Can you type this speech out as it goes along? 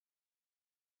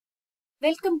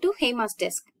Welcome to Hema's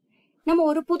desk. நம்ம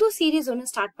ஒரு புது சீரீஸ் ஒன்று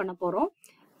ஸ்டார்ட் பண்ண போறோம்.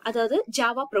 அதாவது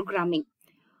Java programming,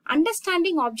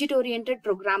 understanding object oriented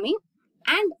programming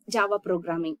and Java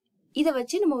programming. இதை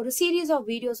வச்சு நம்ம ஒரு சீரீஸ் ஆஃப்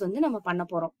வீடியோஸ் வந்து நம்ம பண்ண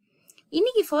போறோம்.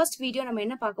 இன்னைக்கு ஃபர்ஸ்ட் வீடியோ நம்ம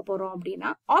என்ன பார்க்க போறோம்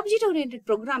அப்படின்னா, ஆப்ஜெக்ட் ஓரியன்டட்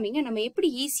ப்ரோக்ராமிங்கை நம்ம எப்படி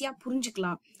ஈஸியா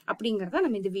புரிஞ்சுக்கலாம் அப்படிங்கறத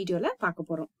நம்ம இந்த வீடியோல பார்க்க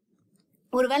போறோம்.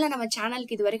 ஒருவேளை நம்ம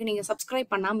சேனலுக்கு இது வரைக்கும் நீங்க சப்ஸ்கிரைப்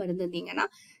பண்ணாம இருந்திருந்தீங்கன்னா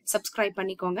சப்ஸ்கிரைப்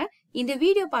பண்ணிக்கோங்க. இந்த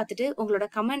வீடியோ பார்த்துட்டு உங்களோட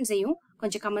கமெண்ட்ஸையும்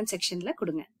கொஞ்சம் கமெண்ட் செக்ஷன்ல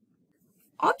கொடுங்க.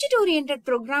 ஆப்ஜெக்ட் ஓரியன்டட்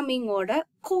ப்ரோக்ராமிங்கோட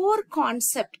கோர்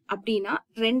கான்செப்ட் அப்படின்னா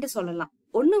ரெண்டு சொல்லலாம்.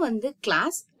 ஒன்னு வந்து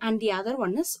class and the other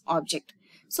one is object.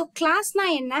 So கிளாஸ்னா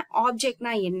என்ன,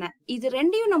 ஆப்ஜெக்ட்னா என்ன, இது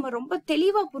ரெண்டையும் நம்ம ரொம்ப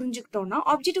தெளிவா புரிஞ்சுக்கிட்டோம்னா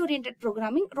ஆப்ஜெக்ட் ஓரியன்டட்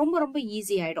ப்ரோக்ராமிங் ரொம்ப ரொம்ப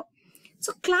ஈஸி ஆயிடும்.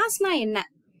 ஸோ கிளாஸ்னா என்ன?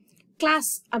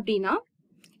 கிளாஸ் அப்படின்னா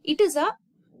it is a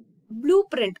blue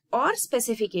print R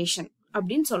specification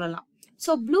அப்படின்னு சொல்லலாம்.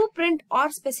 So blue print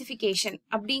R specification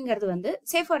அப்படிங்கிறது வந்து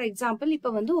சே ஃபார் எக்ஸாம்பிள் இப்போ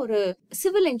வந்து ஒரு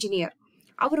சிவில் இன்ஜினியர்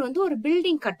அவர் வந்து ஒரு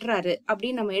பில்டிங் கட்டுறாரு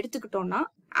அப்படின்னு நம்ம எடுத்துக்கிட்டோம்னா,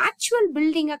 ஆக்சுவல்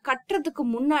பில்டிங்கை கட்டுறதுக்கு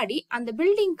முன்னாடி அந்த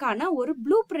பில்டிங்கான ஒரு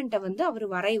ப்ளூ பிரிண்ட்டை வந்து அவர்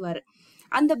வரைவாரு.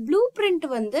 அந்த ப்ளூ பிரிண்ட்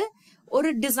வந்து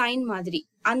ஒரு டிசைன் மாதிரி.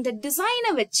 அந்த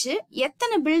டிசைனை வச்சு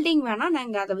எத்தனை பில்டிங் வேணா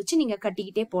நாங்க அதை வச்சு நீங்க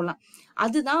கட்டிக்கிட்டே போகலாம்.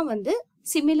 அதுதான் வந்து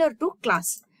சிமிலர் டு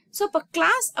கிளாஸ். ஸோ இப்போ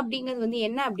கிளாஸ் அப்படிங்கிறது வந்து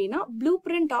என்ன அப்படின்னா ப்ளூ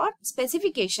பிரிண்ட் ஆர்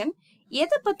ஸ்பெசிஃபிகேஷன்.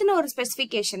 எதை பத்தின ஒரு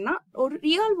ஸ்பெசிஃபிகேஷன்னா ஒரு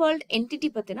ரியல் வேர்ல்ட் என்டிட்டி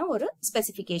பத்தின ஒரு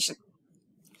specification.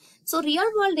 So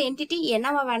real world entity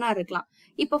என்னவா வேணா இருக்கலாம்.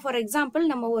 இப்போ ஃபார் எக்ஸாம்பிள்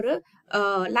நம்ம ஒரு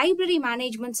லைப்ரரி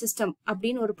மேனேஜ்மெண்ட் சிஸ்டம்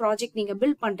அப்படின்னு ஒரு ப்ராஜெக்ட் நீங்க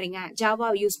பில்ட் பண்றீங்க, ஜாவா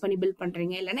யூஸ் பண்ணி பில்ட்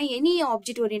பண்றீங்க, இல்லைன்னா any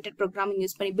object oriented programming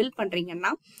use பண்ணி பில்ட்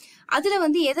பண்றீங்கன்னா அதுல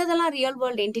வந்து எதெல்லாம் real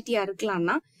world என்டிட்டியா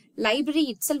இருக்கலாம்னா, library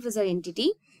it self is a entity,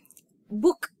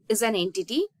 book is an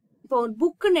entity. இப்போ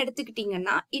புக்குன்னு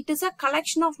எடுத்துக்கிட்டீங்கன்னா it is a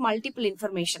collection of multiple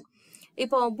information.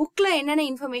 இப்போ புக்ல என்னென்ன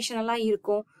இன்ஃபர்மேஷன் எல்லாம்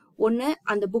இருக்கும், ஒன்னு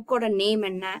அந்த புக்கோட நேம்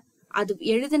என்ன, அது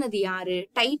எழுதுனது யாரு,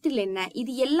 டைட்டில் என்ன,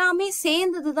 இது எல்லாமே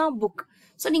சேர்ந்ததுதான் புக்.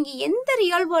 ஸோ நீங்க எந்த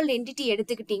ரியல் வேர்ல்டு என்டிட்டி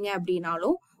எடுத்துக்கிட்டீங்க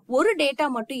அப்படின்னாலும் ஒரு டேட்டா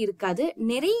மட்டும் இருக்காது,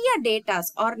 நிறைய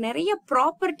டேட்டாஸ் ஆர் நிறைய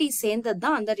ப்ராப்பர்ட்டிஸ் சேர்ந்தது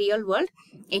தான் அந்த ரியல் வேர்ல்ட்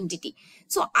என்டிட்டி.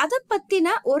 ஸோ அதை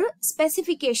பத்தின ஒரு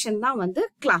ஸ்பெசிஃபிகேஷன் தான் வந்து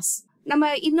கிளாஸ். நம்ம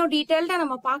இன்னும் டீடைல்டா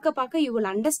நம்ம பார்க்க யூ வில்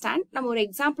அண்டர்ஸ்டாண்ட். நம்ம ஒரு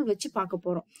எக்ஸாம்பிள் வச்சு பார்க்க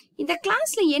போறோம். இந்த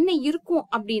கிளாஸ்ல என்ன இருக்கும்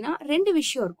அப்படின்னா ரெண்டு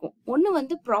விஷயம் இருக்கும். ஒன்னு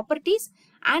வந்து properties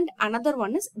and another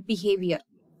one is behaviour.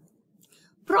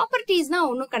 ப்ராப்பர்ட்டிஸ்னா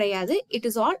ஒன்னும் கிடையாது, it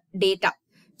is all data.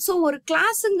 So ஒரு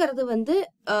கிளாஸ்ங்கிறது வந்து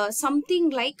something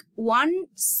like one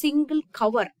single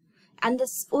cover. அந்த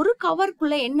ஒரு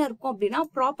கவருக்குள்ள என்ன இருக்கும் அப்படின்னா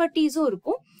ப்ராப்பர்ட்டிஸும்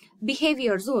இருக்கும்,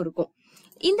 பிஹேவியர்ஸும் இருக்கும்.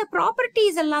 இந்த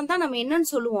ப்ராப்பர்ட்டிஸ் எல்லாம் தான் நம்ம என்னன்னு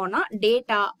சொல்லுவோம்னா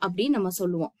டேட்டா அப்படின்னு நம்ம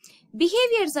சொல்லுவோம்.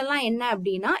 பிஹேவியர்ஸ் எல்லாம் என்ன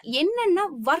அப்படின்னா என்னென்ன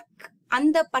ஒர்க்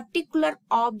அந்த பர்டிகுலர்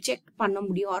ஆப்ஜெக்ட் பண்ண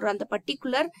முடியும், ஒரு அந்த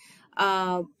பர்டிகுலர்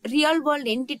ரியல் வேர்ல்ட்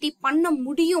என்டிட்டி பண்ண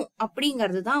முடியும்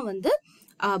அப்படிங்கிறது தான் வந்து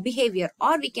behaviour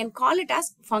R we can call it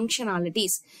as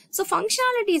functionalities. So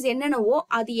functionalities என்னென்னவோ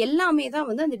அது எல்லாமே தான்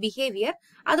வந்து அந்த பிஹேவியர்.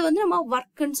 அது வந்து நம்ம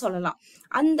ஒர்க்குன்னு சொல்லலாம்.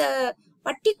 அந்த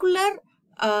பர்டிகுலர்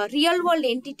ரியல் வேர்ல்ட்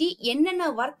என்டிட்டி என்னென்ன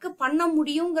ஒர்க் பண்ண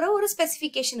முடியுங்கிற ஒரு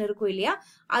ஸ்பெசிஃபிகேஷன் இருக்கும் இல்லையா,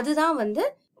 அதுதான் வந்து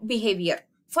behaviour.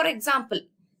 For example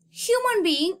human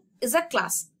being is a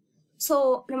class. So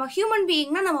நம்ம ஹியூமன்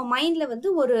பீயிங்னா நம்ம மைண்ட்ல வந்து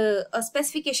ஒரு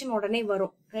ஸ்பெசிஃபிகேஷன் உடனே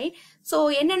வரும், ரைட்? ஸோ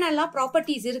என்னென்னலாம்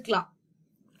ப்ராப்பர்ட்டிஸ் இருக்கலாம்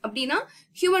அப்படின்னா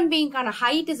human பீயிங்கான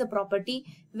height is a property,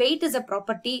 wait is a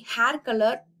property, hair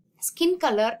colour, skin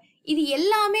colour, இது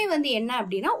எல்லாமே வந்து என்ன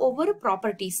அப்படின்னா ஒவ்வொரு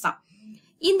ப்ராப்பர்ட்டிஸ் தான்.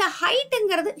 இந்த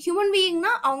ஹைட்டுங்கிறது ஹியூமன் பீயிங்னா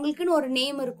அவங்களுக்குன்னு ஒரு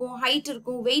நேம் இருக்கும், ஹைட்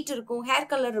இருக்கும், வெயிட் இருக்கும், ஹேர்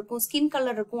கலர் இருக்கும், ஸ்கின்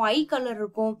கலர் இருக்கும், ஐ கலர்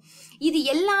இருக்கும். இது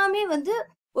எல்லாமே வந்து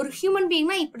ஒரு ஹியூமன்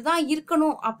பீயிங்னா இப்படிதான்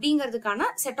இருக்கணும் அப்படிங்கிறதுக்கான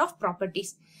செட் ஆஃப்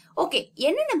ப்ராப்பர்ட்டிஸ். ஓகே,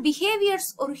 என்னென்ன பிஹேவியர்ஸ்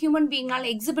ஒரு ஹியூமன் பீயிங்னால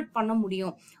எக்ஸிபிட் பண்ண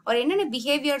முடியும், ஒரு என்னென்ன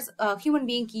பிஹேவியர்ஸ் ஹியூமன்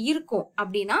பீயிங்க்கு இருக்கும்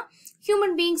அப்படின்னா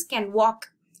human beings can walk,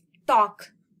 talk,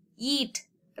 eat,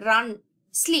 run,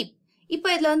 sleep. இப்போ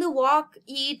இதுல வந்து வாக்,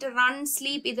 ஈட், ரன்,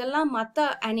 ஸ்லீப் இதெல்லாம் மற்ற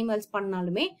அனிமல்ஸ்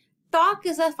பண்ணாலுமே talk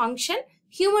is a function,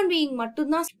 human being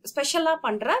மட்டும்தான் ஸ்பெஷலா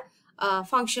பண்ற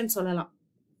ஃபங்க்ஷன் சொல்லலாம்.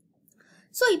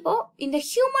 ஸோ இப்போ இந்த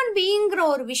ஹியூமன் பீயிங்கிற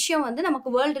ஒரு விஷயம் வந்து நமக்கு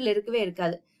வேர்ல்டுல இருக்கவே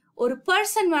இருக்காது. ஒரு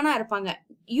பர்சன் வேணா இருப்பாங்க,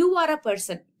 you are a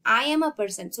person, I am a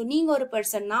person. So நீங்க ஒரு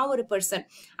பர்சன், நான் ஒரு பர்சன்.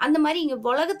 அந்த மாதிரி இங்க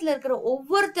உலகத்துல இருக்கிற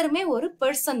ஒவ்வொருத்தருமே ஒரு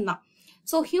பர்சன் தான்.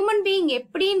 ஸோ ஹியூமன் பீயிங்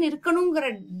எப்படின்னு இருக்கணுங்கிற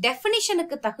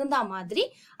டெஃபினிஷனுக்கு தகுந்த மாதிரி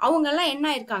அவங்க எல்லாம் என்ன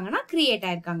ஆயிருக்காங்கன்னா கிரியேட்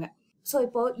ஆயிருக்காங்க. ஸோ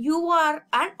இப்போ you are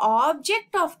an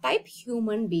object of type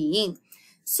human being.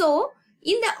 So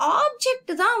இந்த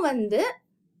ஆப்ஜெக்ட் தான் வந்து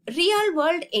ரியல்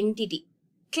வேர்ல்ட் என்டிட்டி.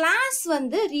 கிளாஸ்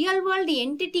வந்து real world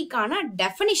என்டிட்டிக்கான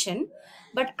definition,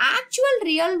 but actual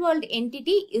real world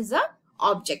entity is a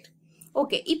object.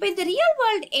 Okay, இப்போ இந்த ரியல்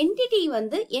வேர்ல்ட் என்டிட்டி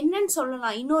வந்து என்னன்னு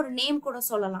சொல்லலாம், இன்னொரு நேம் கூட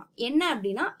சொல்லலாம். என்ன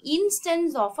அப்படின்னா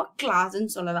இன்ஸ்டன்ஸ் ஆஃப் அ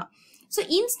கிளாஸ்ன்னு சொல்லலாம். So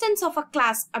instance of a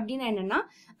class அப்படின்னா என்னன்னா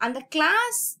அந்த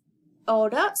கிளாஸ்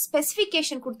ஓட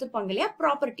ஸ்பெசிஃபிகேஷன் கொடுத்துருப்பாங்க இல்லையா,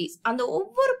 ப்ராப்பர்ட்டிஸ். அந்த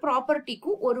ஒவ்வொரு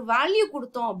ப்ராப்பர்ட்டிக்கும் ஒரு வேல்யூ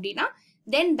கொடுத்தோம் அப்படின்னா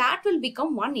தென் that will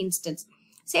become one instance.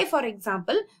 Say for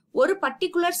example, ஒரு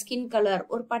பர்டிகுலர் ஸ்கின் கலர்,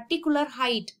 ஒரு பர்டிகுலர்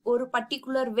ஹைட், ஒரு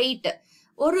பர்டிகுலர் வெயிட்,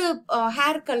 ஒரு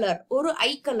ஹேர் கலர், ஒரு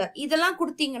ஐ கலர், இதெல்லாம்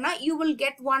கொடுத்தீங்கன்னா you will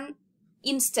get one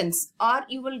instance are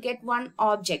you will get one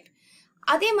object.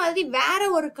 அதே மாதிரி வேற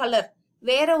ஒரு கலர்,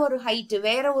 வேற ஒரு ஹைட்,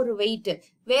 வேற ஒரு வெயிட்,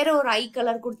 வேற ஒரு ஐ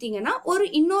கலர் கொடுத்தீங்கன்னா ஒரு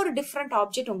இன்னொரு டிஃப்ரெண்ட்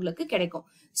ஆப்ஜெக்ட் உங்களுக்கு கிடைக்கும்.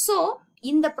 ஸோ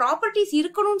இந்த ப்ராப்பர்ட்டிஸ்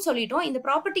இருக்கணும்னு சொல்லிட்டோம். இந்த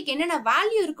ப்ராப்பர்ட்டிக்கு என்னென்ன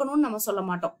வேல்யூ இருக்கணும்னு நம்ம சொல்ல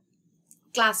மாட்டோம்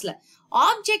கிளாஸ்ல.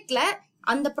 ஆப்ஜெக்ட்ல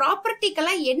அந்த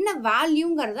ப்ராப்பர்ட்டிக்கெல்லாம் என்ன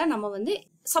வேல்யூங்கிறத நம்ம வந்து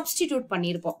சப்ஸ்டிடியூட்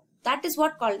பண்ணியிருப்போம். That is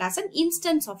what called as an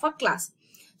instance of a class.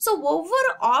 So ஒவ்வொரு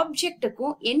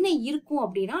ஆப்ஜெக்ட்டுக்கும் என்ன இருக்கும்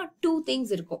அப்படின்னா two things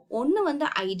இருக்கும். ஒன்னு வந்து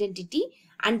identity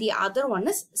and the other one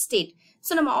is state.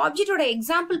 So நம்ம ஆப்ஜெக்டோட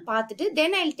எக்ஸாம்பிள் பார்த்துட்டு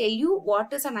then I'll tell you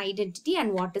what is an identity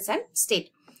and what is an state.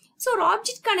 So ஒரு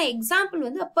ஆப்ஜெக்ட்கான எக்ஸாம்பிள்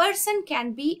வந்து a person can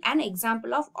be an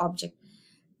example of object.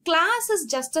 Class is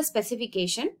just a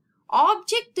specification.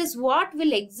 Object is what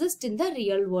will exist in the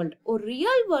real world. ஒரு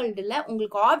real வேர்ல்டுல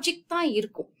உங்களுக்கு object தான்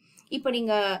இருக்கும். இப்போ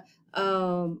நீங்க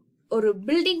ஒரு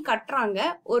building கட்டுறாங்க,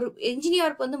 ஒரு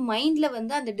என்ஜினியருக்கு வந்து மைண்ட்ல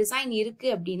வந்து அந்த டிசைன் இருக்கு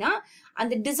அப்படின்னா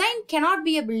அந்த design cannot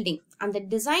be a building. அந்த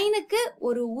டிசைனுக்கு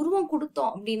ஒரு உருவம்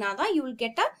கொடுத்தோம் அப்படின்னா தான் you will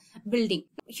get a building.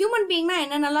 Human பீயிங்னா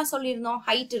என்னென்னலாம் சொல்லியிருந்தோம்,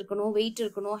 ஹைட் இருக்கணும், வெயிட்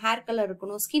இருக்கணும், ஹேர் கலர்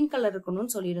இருக்கணும், ஸ்கின் கலர்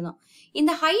இருக்கணும்னு சொல்லியிருந்தோம்.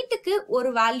 இந்த ஹைட்டுக்கு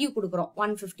ஒரு வேல்யூ கொடுக்குறோம்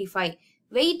 155,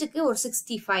 வெயிட்டுக்கு ஒரு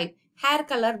 65, hair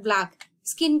colour black,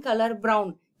 skin colour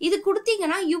brown. இது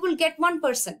கொடுத்தீங்கன்னா you will get one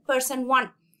person 1.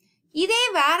 இதே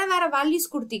வேற வேற வேல்யூஸ்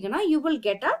கொடுத்தீங்கன்னா you will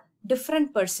get a different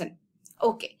person.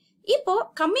 Okay, இப்போ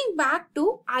coming back to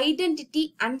identity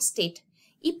and state.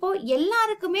 இப்போ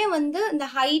எல்லாருக்குமே வந்து இந்த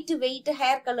height, wait,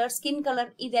 hair colour, skin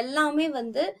colour இது எல்லாமே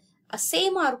வந்து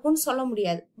சேமா இருக்கும்னு சொல்ல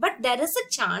முடியாது. But there is a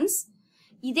chance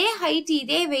இதே ஹைட்,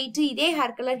 இதே வெயிட், இதே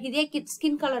ஹேர் கலர், இதே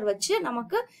ஸ்கின் கலர் வச்சு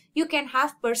நமக்கு you can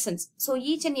have persons. So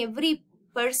each and every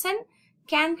person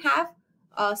can have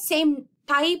same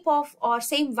type of or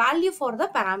same value for the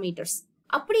parameters.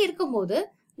 அப்படி இருக்கும்போது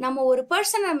நம்ம ஒரு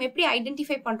பர்சன் நம்ம எப்படி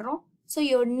ஐடென்டிஃபை பண்றோம்? So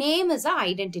your name is a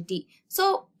identity. So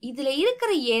இதுல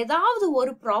இருக்கிற ஏதாவது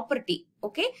ஒரு ப்ராப்பர்ட்டி,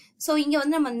 ஓகே, so இங்க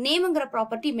வந்து நம்ம நேம்ங்கிற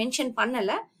ப்ராப்பர்ட்டி மென்ஷன்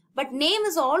பண்ணல, but name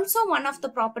is also one of the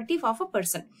property of a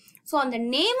person. So அந்த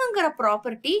நேம்ங்கிற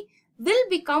property will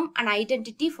become an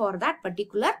identity for that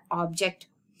particular object.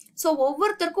 So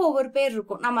ஒவ்வொருத்தருக்கும் ஒவ்வொரு பேர்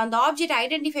இருக்கும். நம்ம அந்த ஆப்ஜெக்ட்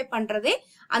ஐடென்டிஃபை பண்றதே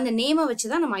அந்த நேமை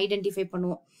வச்சுதான் நம்ம ஐடென்டிஃபை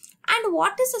பண்ணுவோம். And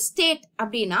what is a state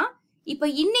அப்படின்னா, இப்ப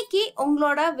இன்னைக்கு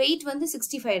உங்களோட வெயிட் வந்து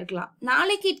 65 இருக்கலாம்,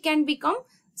 நாளைக்கு it can become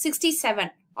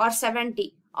 67 or 70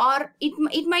 or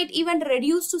it might even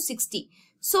reduce to 60.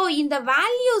 So இந்த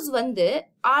வேல்யூஸ் வந்து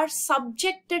are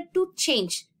subjected to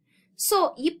change. So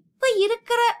இப்ப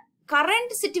இருக்கிற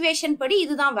கரண்ட் சிச்சுவேஷன் படி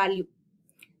இதுதான் வேல்யூ.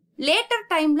 லேட்டர்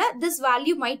டைம்ல this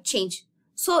value might change.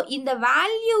 So இந்த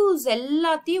வேல்யூஸ்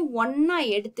எல்லாத்தையும் ஒன்னா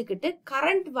எடுத்துக்கிட்டு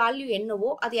கரண்ட் வேல்யூ என்னவோ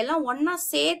அது எல்லாம் ஒன்னா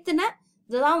சேர்த்துன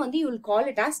இதுதான் வந்து you will call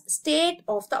it as state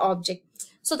of the object.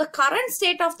 So the current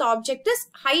state of the object is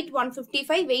height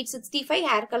 155, weight 65,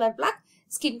 hair color black,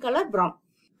 skin color brown.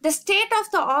 The state of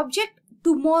the object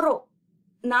tomorrow,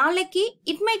 நாளைக்கு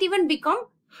it might even become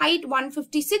height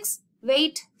 156,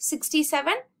 weight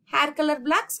 67, hair color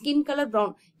black, skin color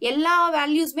brown. எல்லா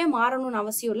வேல்யூஸ்மே மாறணும்னு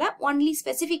அவசியம் இல்ல, only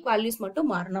specific values மட்டும்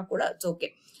மாறினா கூட it's okay.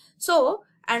 So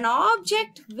an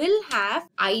object will have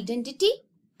identity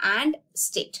and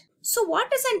state. So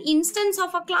what is an instance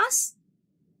of a class?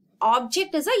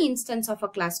 Object is an instance of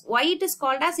a class. Why it is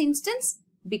called as instance?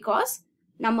 Because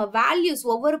நம்ம values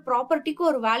ஒவ்வொரு ப்ராப்பர்ட்டிக்கு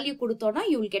ஒரு value கொடுத்தோம்னா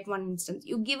you will get one instance.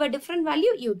 You give a different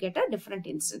value, you get a different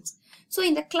instance. So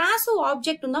இந்த class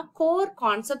object தான் core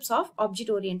concepts of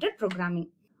object oriented programming.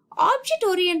 Object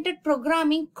oriented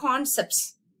programming concepts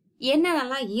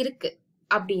என்னென்னலாம் இருக்கு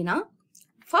அப்படின்னா,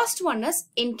 first one is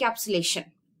encapsulation,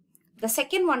 the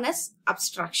second one is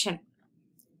abstraction,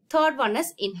 third one is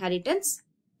inheritance,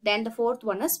 then the fourth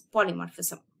one is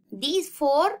polymorphism. These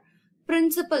four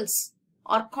principles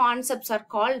or concepts are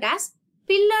called as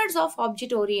pillars of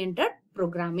object oriented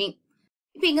programming.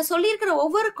 இப்போ இங்க சொல்லியிருக்கிற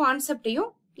ஒவ்வொரு கான்செப்டையும்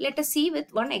let us see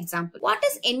with one example. What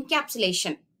is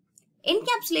encapsulation?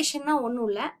 Encapsulation na ஒண்ணும்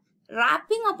இல்ல,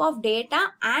 wrapping up of data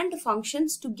and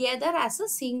functions together as a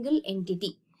single entity.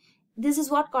 This is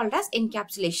what called as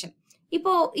encapsulation.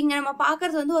 இப்போ இங்க நம்ம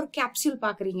பார்க்கிறது வந்து ஒரு கேப்சூல்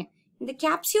பார்க்கறீங்க. இந்த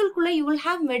கேப்சூலுக்குள்ள you will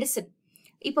have medicine.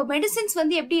 இப்போ மெடிசின்ஸ்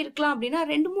வந்து எப்படி இருக்கலாம் அப்படின்னா,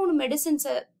 2-3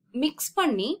 மெடிசின்ஸை மிக்ஸ்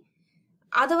பண்ணி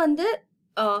அதை வந்து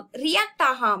ரியாக்ட்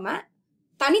ஆகாம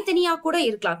தனித்தனியா கூட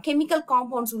இருக்கலாம். கெமிக்கல்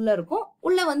காம்பவுண்ட்ஸ் உள்ள இருக்கும்.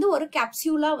 உள்ள வந்து ஒரு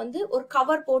கேப்சியூலா வந்து ஒரு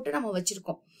கவர் போட்டு நம்ம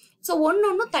வச்சிருக்கோம். ஸோ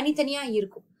ஒன்னொன்னும் தனித்தனியா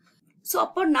இருக்கும். ஸோ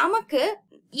அப்போ நமக்கு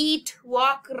ஈட்,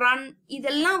 வாக், ரன்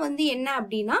இதெல்லாம் வந்து என்ன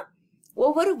அப்படின்னா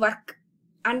ஒவ்வொரு work.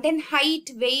 And then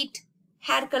height, wait,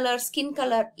 hair colour, skin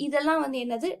colour இதெல்லாம் வந்து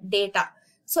என்னது டேட்டா.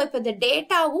 ஸோ இப்போ இந்த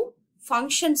டேட்டாவும்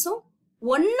ஃபங்க்ஷன்ஸும்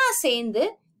ஒன்னா சேர்ந்து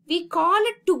we call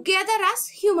it together as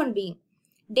human being.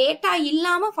 Data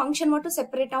இல்லாம ஃபங்க்ஷன் மட்டும்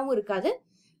செப்பரேட்டாவும் இருக்காது,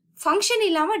 ஃபங்க்ஷன்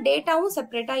இல்லாம டேட்டாவும்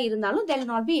செப்பரேட்டா இருந்தாலும் there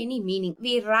will not be any meaning.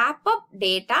 We wrap up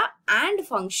data and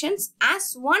functions as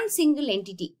one single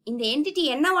entity. இந்த entity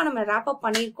என்னவா நம்ம wrap up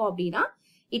பண்ணிருக்கோம் அப்படின்னா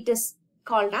it is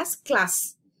called as class.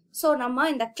 So நம்ம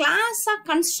இந்த கிளாஸா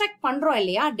கன்ஸ்ட்ரக்ட் பண்றோம்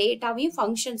இல்லையா, டேட்டாவையும்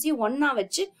ஃபங்க்ஷன்ஸையும் ஒன்னா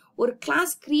வச்சு ஒரு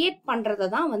கிளாஸ் கிரியேட் பண்றதை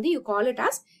தான் வந்து you call it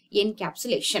as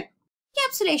encapsulation.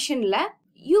 Encapsulationல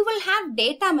you will have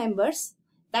data members,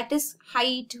 that is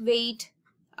height, weight,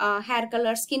 hair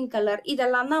color, skin color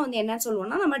இதெல்லாம் தான் வந்து என்ன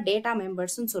சொல்லுவோம்னா நம்ம data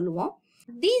members சொல்லுவோம்.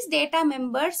 These data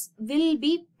members will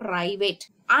be private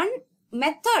and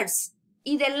methods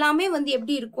இதெல்லாமே வந்து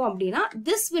எப்படி இருக்கும் அப்படின்னா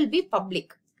this will be public.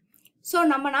 So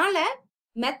நம்மனால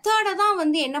மெத்தடை தான்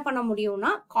வந்து என்ன பண்ண முடியும்னா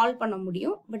கால் பண்ண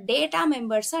முடியும். பட் டேட்டா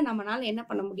மெம்பர்ஸை நம்மளால என்ன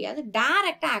பண்ண முடியாது,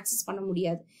 டைரக்டா ஆக்சஸ் பண்ண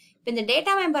முடியாது. இப்போ இந்த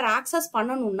டேட்டா மெம்பர் ஆக்சஸ்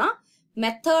பண்ணணும்னா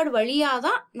மெத்தட் வழியா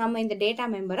தான் நம்ம இந்த டேட்டா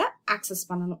மெம்பரை ஆக்சஸ்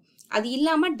பண்ணணும். அது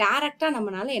இல்லாம டைரக்டா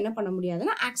நம்மளால என்ன பண்ண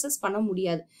முடியாதுன்னா ஆக்சஸ் பண்ண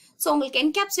முடியாது. ஸோ உங்களுக்கு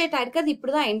என்கேப்சுலேட் ஆயிருக்கிறது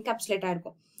இப்படிதான் என்கேப்சுலேட்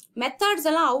ஆயிருக்கும். மெத்தட்ஸ்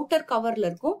எல்லாம் அவுட்டர் கவர்ல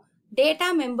இருக்கும், டேட்டா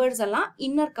மெம்பர்ஸ் எல்லாம்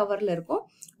இன்னர் கவர்ல இருக்கும்.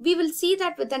 we will see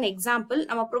that with an example.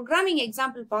 நம்ம ப்ரோக்ராமிங்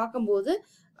எக்ஸாம்பிள் பார்க்கும்போது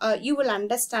you will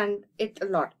understand it a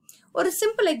lot. ஒரு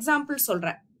சிம்பிள் எக்ஸாம்பிள்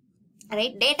சொல்றேன்,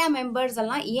 ரைட்? டேட்டா மெம்பர்ஸ்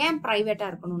எல்லாம் ஏன் பிரைவேட்டா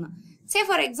இருக்கணும்னா, சே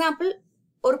ஃபார் எக்ஸாம்பிள்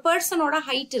ஒரு பர்சனோட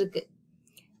ஹைட் இருக்கு,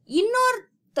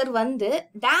 இன்னொருத்தர் வந்து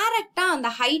டைரக்டா அந்த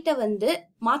ஹைட்டை வந்து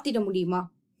மாத்திட முடியுமா?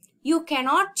 You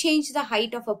cannot change the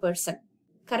height of a person,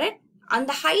 correct?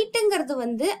 அந்த ஹைட்டுங்கிறது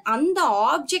வந்து அந்த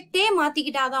ஆப்ஜெக்டே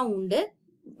மாத்திக்கிட்டாதான் உண்டு.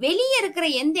 வெளியே இருக்கிற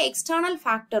எந்த எக்ஸ்டர்னல்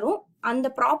ஃபேக்டரும் அந்த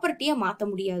ப்ராப்பர்ட்டியை மாற்ற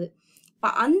முடியாது.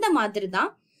 அந்த மாதிரி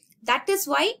தான் that is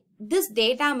why this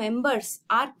data members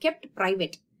are kept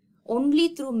private. Only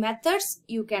through methods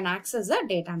you can access the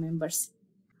data members.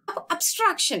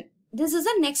 Abstraction, this is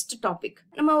the next topic.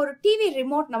 நம்ம ஒரு டிவி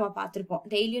ரிமோட் நம்ம பார்த்திருப்போம்,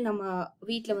 டெய்லியும் நம்ம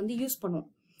வீட்டில் வந்து யூஸ் பண்ணுவோம்.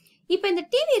 இப்போ இந்த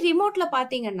டிவி ரிமோட்ல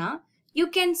பார்த்தீங்கன்னா you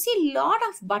can see lot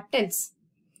of buttons.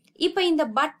 இப்போ இந்த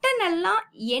பட்டன் எல்லாம்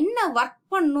என்ன ஒர்க்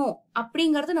பண்ணும்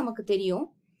அப்படிங்கிறது நமக்கு தெரியும்.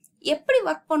 எப்படி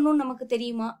ஒர்க் பண்ணும் நமக்கு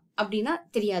தெரியுமா அப்படின்னா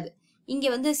தெரியாது. இங்க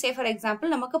வந்து சே ஃபார் எக்ஸாம்பிள்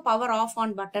நமக்கு பவர் ஆஃப்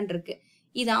ஆன் பட்டன் இருக்கு,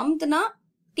 இது அமுத்துனா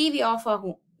டிவி ஆஃப்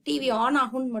ஆகும், டிவி ஆன்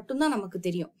ஆகும் மட்டும்தான் நமக்கு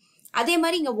தெரியும். அதே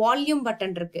மாதிரி இங்க வால்யூம்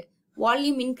பட்டன் இருக்கு,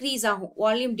 வால்யூம் இன்க்ரீஸ் ஆகும்,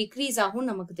 வால்யூம் டிக்ரீஸ் ஆகும்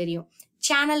நமக்கு தெரியும்.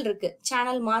 சேனல் இருக்கு,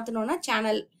 சேனல் மாத்தணும்னா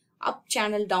சேனல் அப்,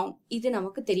 சேனல் டவுன், இது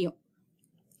நமக்கு தெரியும்.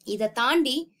 இதை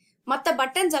தாண்டி மற்ற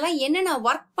பட்டன்ஸ் எல்லாம் என்னென்ன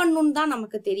ஒர்க் பண்ணுன்னு தான்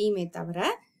நமக்கு தெரியுமே தவிர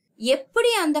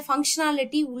எப்படி அந்த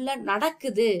ஃபங்க்ஷனாலிட்டி உள்ள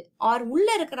நடக்குது ஆர் உள்ள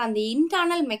இருக்கிற அந்த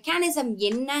இன்டர்னல் மெக்கானிசம்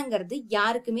என்னங்கிறது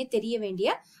யாருக்குமே தெரிய வேண்டிய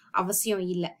அவசியம்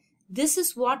இல்லை. This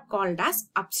is what called as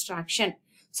abstraction.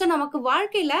 So நமக்கு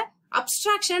வாழ்க்கையில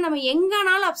அப்ஸ்ட்ராக்ஷன் நம்ம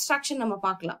எங்கனாலும் அப்ஸ்ட்ராக்ஷன் நம்ம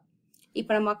பார்க்கலாம்.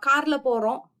 இப்போ நம்ம கார்ல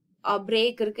போறோம்,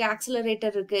 பிரேக் இருக்கு,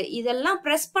 ஆக்சிலரேட்டர் இருக்கு, இதெல்லாம்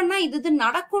பிரஸ் பண்ணா இது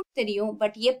நடக்கும் தெரியும்,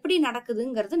 பட் எப்படி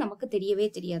நடக்குதுங்கிறது நமக்கு தெரியவே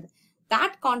தெரியாது.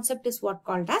 that concept is what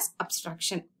called as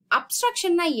abstraction.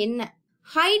 Abstractionனா என்ன?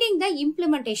 hiding the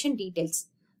implementation details.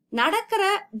 நடக்கிற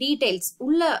டீடைல்ஸ்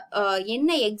உள்ள என்ன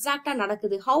எக்ஸாக்டா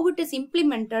நடக்குது, how it is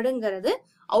implementedங்கிறது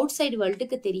out side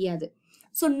வேர்ல்டுக்கு தெரியாது.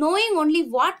 So knowing only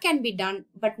what can be done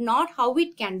but not how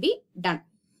it can be done.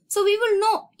 So we will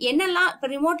know என்னெல்லாம் இப்போ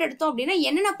remote எடுத்தோம் அப்படின்னா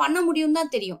என்னென்ன பண்ண முடியும்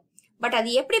தான் தெரியும், பட்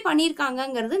அது எப்படி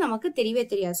பண்ணியிருக்காங்கிறது நமக்கு தெரியவே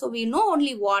தெரியாது. So we know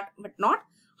only what but not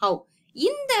how.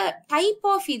 இந்த டைப்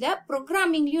ஆஃப் இதை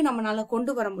ப்ரோக்ராமிங்லயும் நம்மளால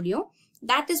கொண்டு வர முடியும்.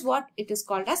 that is what it is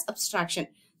called as abstraction.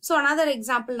 So another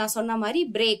example நான் சொன்ன மாதிரி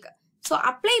பிரேக். ஸோ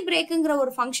அப்ளை பிரேக்குங்கிற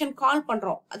ஒரு ஃபங்க்ஷன் கால்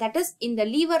பண்றோம், தட் இஸ் இந்த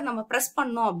லீவர் நம்ம பிரஸ்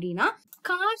பண்ணோம் அப்படின்னா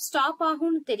கார் ஸ்டாப்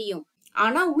ஆகும்னு தெரியும்.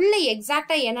 ஆனா உள்ள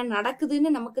எக்ஸாக்டா என்ன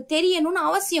நடக்குதுன்னு நமக்கு தெரியணும்னு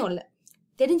அவசியம் இல்லை.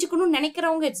 தெரிஞ்சுக்கணும்னு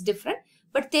நினைக்கிறவங்க இட்ஸ் டிஃப்ரெண்ட்,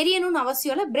 பட் தெரியணும்னு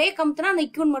அவசியம் இல்லை. பிரேக் அமுத்துனா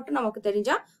நிற்கும்னு மட்டும் நமக்கு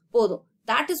தெரிஞ்சா போதும்.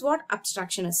 that is what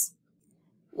abstraction is.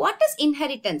 What is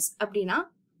inheritance அப்படின்னா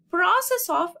process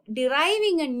of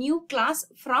deriving a new class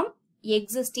from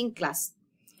existing class.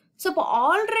 So இப்போ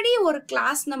ஆல்ரெடி ஒரு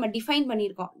கிளாஸ் நம்ம டிஃபைன்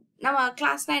பண்ணியிருக்கோம். நம்ம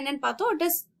கிளாஸ்னா என்னன்னு பார்த்தோம், it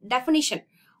is definition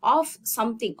of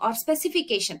something R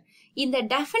specification. இந்த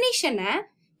டெஃபினிஷனை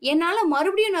என்னால்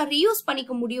மறுபடியும் நான் ரீயூஸ்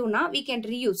பண்ணிக்க முடியும்னா we can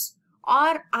reuse.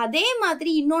 ஆர் அதே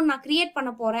மாதிரி இன்னொன்று நான் கிரியேட்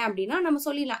பண்ண போறேன் அப்படின்னா நம்ம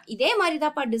சொல்லிடலாம் இதே மாதிரி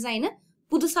தான்ப்பா டிசைனு,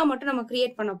 புதுசா மட்டும் நம்ம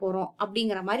கிரியேட் பண்ண போறோம்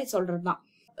அப்படிங்கிற மாதிரி சொல்றது தான்.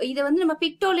 இதை வந்து நம்ம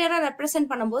பிக்டோரியலா ரெப்ரசென்ட்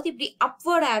பண்ணும்போது இப்படி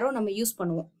அப்வர்ட் ஆரோ நம்ம யூஸ்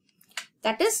பண்ணுவோம்.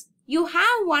 That is you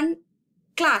have one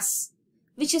class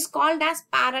which is called as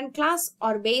parent class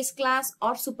or base class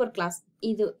or super class.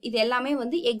 இது எல்லாமே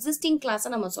வந்து எக்ஸிஸ்டிங் கிளாஸ்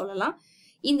நம்ம சொல்லலாம்.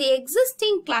 இந்த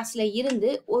எக்ஸிஸ்டிங் கிளாஸ்ல இருந்து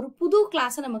ஒரு புது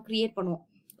கிளாஸ் நம்ம கிரியேட் பண்ணுவோம்.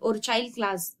 ஒரு child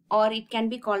class, or it can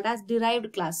be called as derived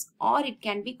class, or it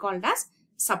can be called as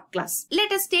subclass.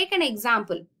 Let us take an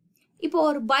example. இப்போ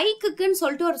ஒரு பைக்குக்குன்னு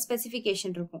சொல்லிட்டு ஒரு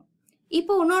ஸ்பெசிஃபிகேஷன் இருக்கும்.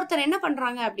 இப்போ இன்னொருத்தர் என்ன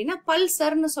பண்றாங்க அப்படின்னா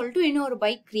பல்சர்னு சொல்லிட்டு இன்னொரு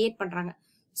பைக் கிரியேட் பண்றாங்க.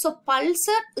 So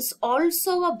Pulsar is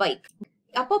also a bike.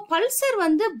 அப்போ பல்சர்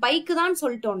வந்து பைக்கு தான்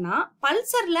சொல்லிட்டோம்னா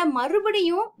பல்சர்ல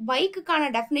மறுபடியும் பைக்குக்கான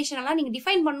டெஃபினேஷன் எல்லாம் நீங்க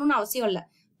டிஃபைன் பண்ணணும்னு அவசியம் இல்லை.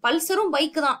 பல்சரும்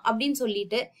பைக்கு தான் அப்படின்னு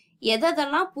சொல்லிட்டு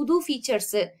எதெல்லாம் புது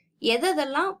ஃபீச்சர்ஸ்,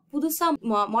 எதெல்லாம் புதுசா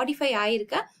மாடிஃபை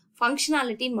ஆயிருக்க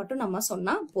ஃபங்க்ஷனாலிட்டின்னு மட்டும் நம்ம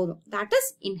சொன்னா போதும். That is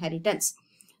inheritance.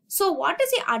 So what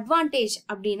is the advantage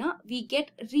அப்படின்னா we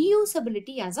get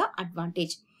reusability as a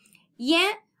advantage.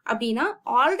 ஏன் அப்படின்னா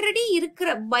ஆல்ரெடி இருக்கிற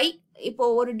பைக், இப்போ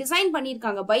ஒரு டிசைன்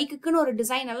பண்ணியிருக்காங்க பைக்குக்குன்னு ஒரு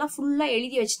டிசைன் எல்லாம் ஃபுல்லா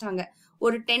எழுதி வச்சுட்டாங்க,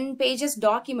 ஒரு 10 pages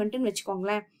டாக்குமெண்ட்னு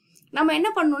வச்சுக்கோங்களேன். நம்ம என்ன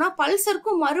பண்ணணும்னா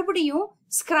பல்சருக்கும் மறுபடியும்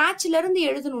ஸ்கிராச்ல இருந்து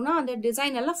எழுதணும்னா அந்த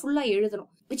டிசைன் எல்லாம் ஃபுல்லா எழுதணும்,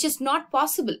 விச் இஸ் நாட்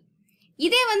பாசிபிள்.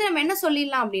 இதே வந்து நம்ம என்ன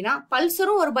சொல்லிடலாம் அப்படின்னா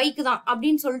பல்சரும் ஒரு பைக்கு தான்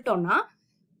அப்படின்னு சொல்லிட்டோம்னா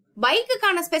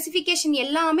பைக்குக்கான ஸ்பெசிபிகேஷன்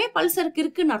எல்லாமே பல்சருக்கு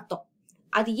இருக்குன்னு அர்த்தம்.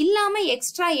 அது இல்லாம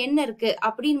எக்ஸ்ட்ரா என்ன இருக்கு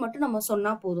அப்படின்னு மட்டும் நம்ம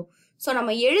சொன்னா போதும். ஸோ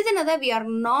நம்ம எழுதினதை we are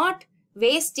not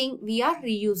wasting, we are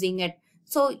reusing it.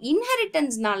 So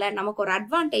inheritance-னால நமக்கு ஒரு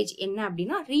அட்வான்டேஜ் என்ன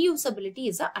அப்படின்னா reusability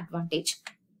is a advantage.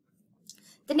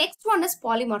 The next one is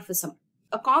polymorphism.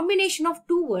 A combination of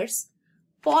two words.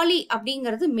 Poly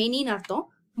அப்படிங்கிறது many-ன்னு அர்த்தம்,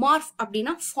 morph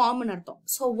அப்படின்னா form-ன்னு அர்த்தம்.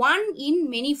 So one in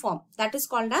many form, that is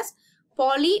called as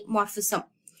polymorphism.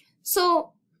 So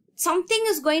something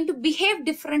is going to behave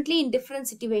differently in different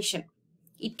situation.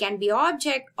 It can be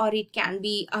object or it can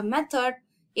be a method.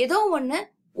 ஏதோ ஒன்று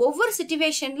ஒவ்வொரு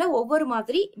சிச்சுவேஷன்ல ஒவ்வொரு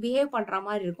மாதிரி behave பண்ற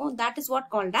மாதிரி இருக்கும். That is what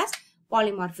called as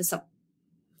polymorphism.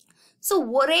 So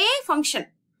ஒரே function,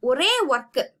 ஒரே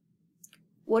ஒர்க்கு,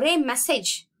 ஒரே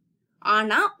மெசேஜ்,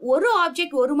 ஆனா ஒரு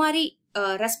ஆப்ஜெக்ட் ஒரு மாதிரி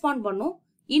ரெஸ்பாண்ட் பண்ணும்,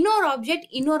 இன்னொரு ஆப்ஜெக்ட்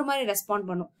இன்னொரு மாதிரி ரெஸ்பாண்ட்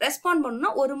பண்ணும். ரெஸ்பாண்ட்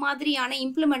பண்ணும்னா ஒரு மாதிரியான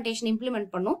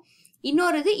இம்ப்ளிமெண்ட் பண்ணும்,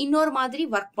 இன்னொரு மாதிரி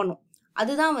ஒர்க் பண்ணும்.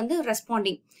 அதுதான் வந்து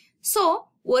ரெஸ்பாண்டிங். ஸோ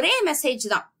ஒரே மெசேஜ்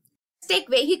தான். Take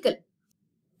vehicle.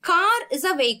 Car is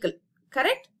a vehicle,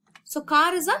 correct? So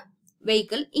car is a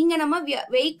vehicle. இங்க நம்ம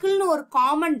வெஹிக்கிள்னு ஒரு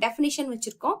காமன் டெஃபினிஷன்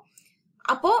வச்சிருக்கோம்.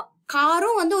 அப்போ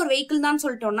காரும் வந்து ஒரு வெஹிக்கிள் தான்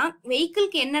சொல்லிட்டோம்னா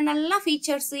வெஹிக்கிள்க்கு என்னென்னலாம்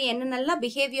ஃபீச்சர்ஸ், என்னென்னலாம்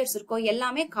பிஹேவியர்ஸ் இருக்கோ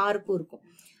எல்லாமே காருக்கும் இருக்கும்.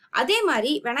 அதே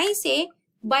மாதிரி when I say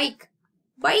bike,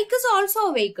 bike is also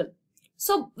a vehicle.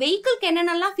 So வெஹிக்கிள்க்கு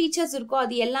என்னென்னலாம் ஃபீச்சர்ஸ் இருக்கோ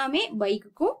அது எல்லாமே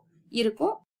பைக்குக்கும்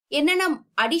இருக்கும். என்னென்ன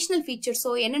அடிஷனல்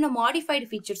ஃபீச்சர்ஸோ என்னென்ன மாடிஃபைடு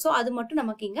ஃபீச்சர்ஸோ அது மட்டும்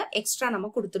நமக்கு இங்க எக்ஸ்ட்ரா நம்ம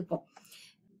கொடுத்துருப்போம்.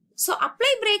 ஸோ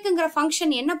அப்ளை பிரேக்குங்கிற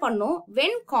ஃபங்க்ஷன் என்ன பண்ணும்?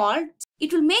 when called it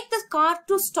will make the car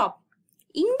to stop.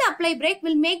 இந்த apply break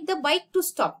will make the bike to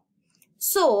stop.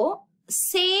 So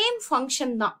same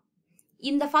function தான்.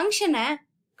 இந்த ஃபங்க்ஷனை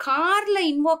கார்ல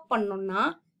இன்வோக் பண்ணோம்னா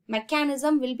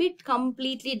mechanism will be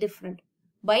completely different.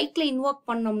 பைக்ல இன்வோக்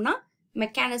பண்ணோம்னா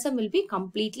mechanism will be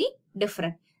completely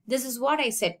different. This is what I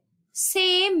said.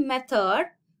 Same method,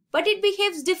 but it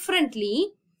behaves differently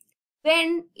when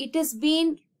it is being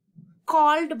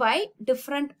called by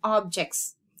different objects.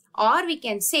 Or we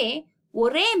can say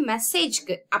ஒரே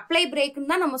மெசேஜ்க்கு apply பிரேக்னு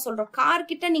தான் நம்ம சொல்றோம். Car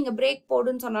கிட்ட நீங்க break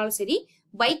போடுன்னு சொன்னாலும் சரி,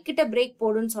 bike கிட்ட பிரேக்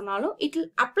போடுன்னு சொன்னாலும் it will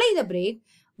apply the brake,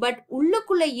 but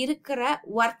உள்ளுக்குள்ள இருக்கிற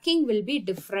working will be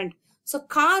different. So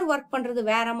car work பண்றது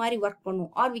வேற மாதிரி ஒர்க்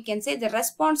பண்ணும். Or we can say the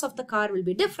response of the car will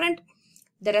be different,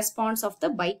 the response of the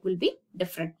bike will be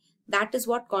different. That is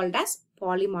what called as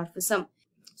polymorphism.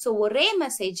 So ஒரே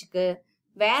மெசேஜ்க்கு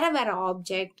வேற வேற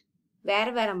object வேற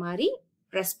வேற மாதிரி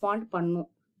ரெஸ்பாண்ட் பண்ணும்.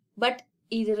 பட்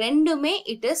இது ரெண்டுமே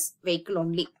இட் இஸ் வெஹிக்கிள்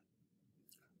ஒன்லி.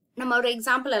 நம்ம ஒரு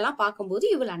எக்ஸாம்பிள் எல்லாம் பார்க்கும்போது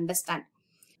you will understand.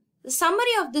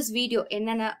 Summary of this video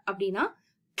என்னென்ன அப்படின்னா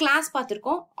கிளாஸ்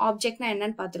பார்த்திருக்கோம், ஆப்ஜெக்ட்னா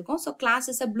என்னன்னு பார்த்திருக்கோம். So class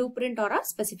is a blue print R a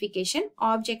specification.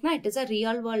 ஆப்ஜெக்ட்னா it is a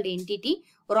real world entity.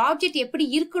 ஒரு ஆப்ஜெக்ட் எப்படி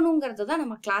இருக்கணுங்கிறத தான்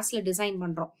நம்ம கிளாஸ்ல டிசைன்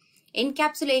பண்றோம்.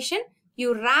 Encapsulation, you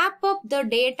wrap up the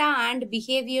data and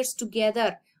behaviors together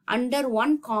under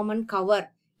one common cover.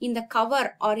 இந்த cover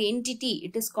or entity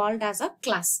it is called as a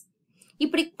class.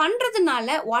 இப்படி பண்றதுனால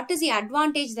what is the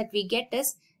advantage that we get is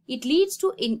it leads to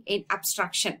in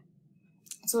abstraction.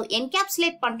 So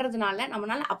encapsulate பண்றதுனால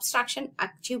நம்மளால abstraction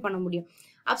achieve பண்ண முடியும்.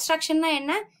 அப்ஸ்ட்ராக்ஷன்னா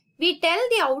என்ன? we tell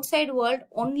the outside world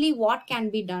only what can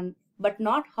be done but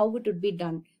not how it would be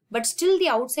done, but still the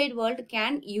outside world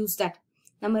can use that.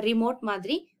 நம்ம remote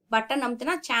மாதிரி button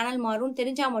அமுத்தினா channel மாறும்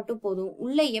தெரிஞ்சா மட்டும் போதும்,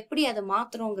 உள்ள எப்படி அதை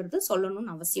மாத்துறோங்கிறது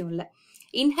சொல்லணும்னு அவசியம் இல்லை.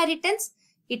 Inheritance,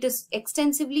 It is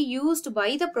extensively used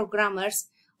by the programmers.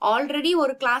 Already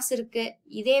ஒரு கிளாஸ் இருக்கு,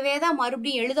 இதேவே தான்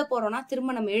மறுபடியும் எழுத போறோம்னா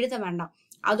திரும்ப நம்ம எழுத வேண்டாம்.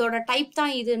 அதோட டைப்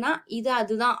தான் இதுனா இது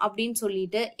அதுதான் அப்படின்னு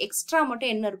சொல்லிட்டு எக்ஸ்ட்ரா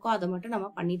மட்டும் என்ன இருக்கோ அதை மட்டும் நம்ம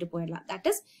பண்ணிட்டு போயிடலாம். That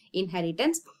is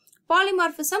inheritance.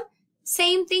 Polymorphism,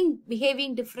 same thing,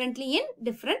 behaving differently in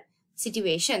different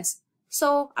situations. So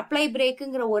apply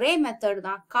பிரேக்குங்கிற ஒரே மெத்தட்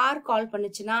தான். கார் கால்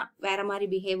பண்ணுச்சுன்னா வேற மாதிரி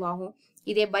பிஹேவ் ஆகும்,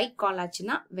 இதே பைக் கால்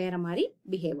ஆச்சுன்னா வேற மாதிரி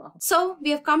பிஹேவ் ஆகும். So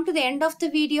we have come to the end of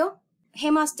the video.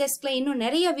 Hema's டெஸ்க்ல இன்னும்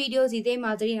நிறைய வீடியோஸ் இதே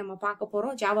மாதிரி நம்ம பார்க்க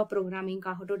போறோம். ஜாவா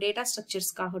ப்ரோக்ராமிங்காகட்டும், டேட்டா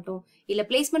ஸ்ட்ரக்சர்ஸ்க்காகட்டும், இல்ல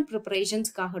பிளேஸ்மெண்ட்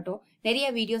ப்ரிப்பரேஷன்ஸ்க்காகட்டும் நிறைய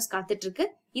வீடியோஸ் காத்துட்டு இருக்கு.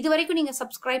 இது வரைக்கும் நீங்க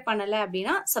சப்ஸ்கிரைப் பண்ணல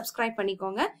அப்படின்னா சப்ஸ்கிரைப்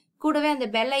பண்ணிக்கோங்க. கூடவே அந்த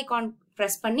பெல் ஐகான்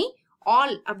பிரஸ் பண்ணி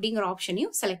ஆல் அப்படிங்கிற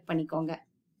ஆப்ஷனையும் செலக்ட் பண்ணிக்கோங்க.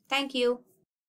 தேங்க்யூ.